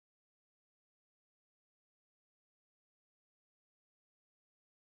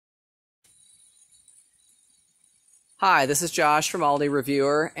Hi, this is Josh from Aldi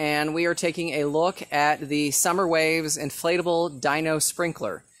Reviewer, and we are taking a look at the Summer Waves inflatable Dino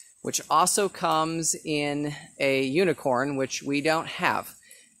sprinkler, which also comes in a unicorn, which we don't have.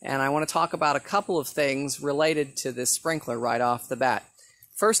 And I want to talk about a couple of things related to this sprinkler right off the bat.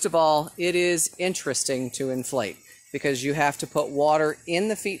 First of all, it is interesting to inflate because you have to put water in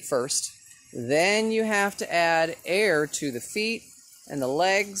the feet first, then you have to add air to the feet and the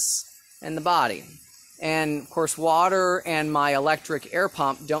legs and the body. And of course, water and my electric air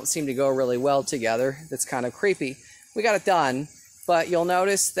pump don't seem to go really well together. That's kind of creepy. We got it done, but you'll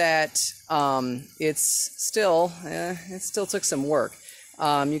notice that it still took some work.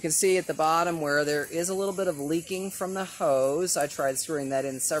 You can see at the bottom where there is a little bit of leaking from the hose. I tried screwing that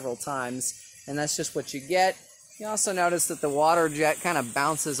in several times, and that's just what you get. You also notice that the water jet kind of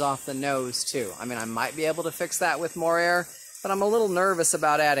bounces off the nose too. I mean, I might be able to fix that with more air, but I'm a little nervous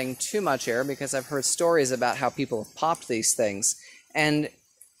about adding too much air because I've heard stories about how people have popped these things. And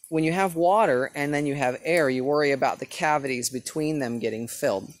when you have water and then you have air, you worry about the cavities between them getting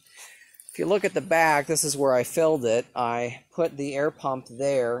filled. If you look at the back, this is where I filled it. I put the air pump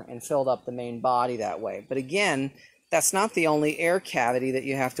there and filled up the main body that way. But again, that's not the only air cavity that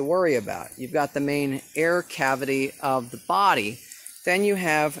you have to worry about. You've got the main air cavity of the body. Then you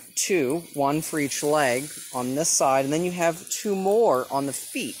have two, one for each leg on this side, and then you have two more on the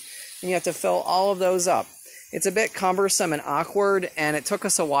feet. And you have to fill all of those up. It's a bit cumbersome and awkward, and it took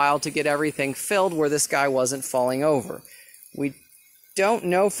us a while to get everything filled where this guy wasn't falling over. We don't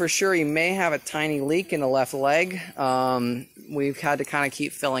know for sure. He may have a tiny leak in the left leg. We've had to kind of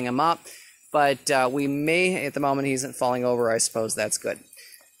keep filling him up, but we may, at the moment he isn't falling over, I suppose that's good.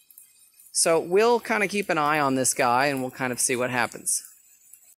 So we'll kind of keep an eye on this guy and we'll kind of see what happens.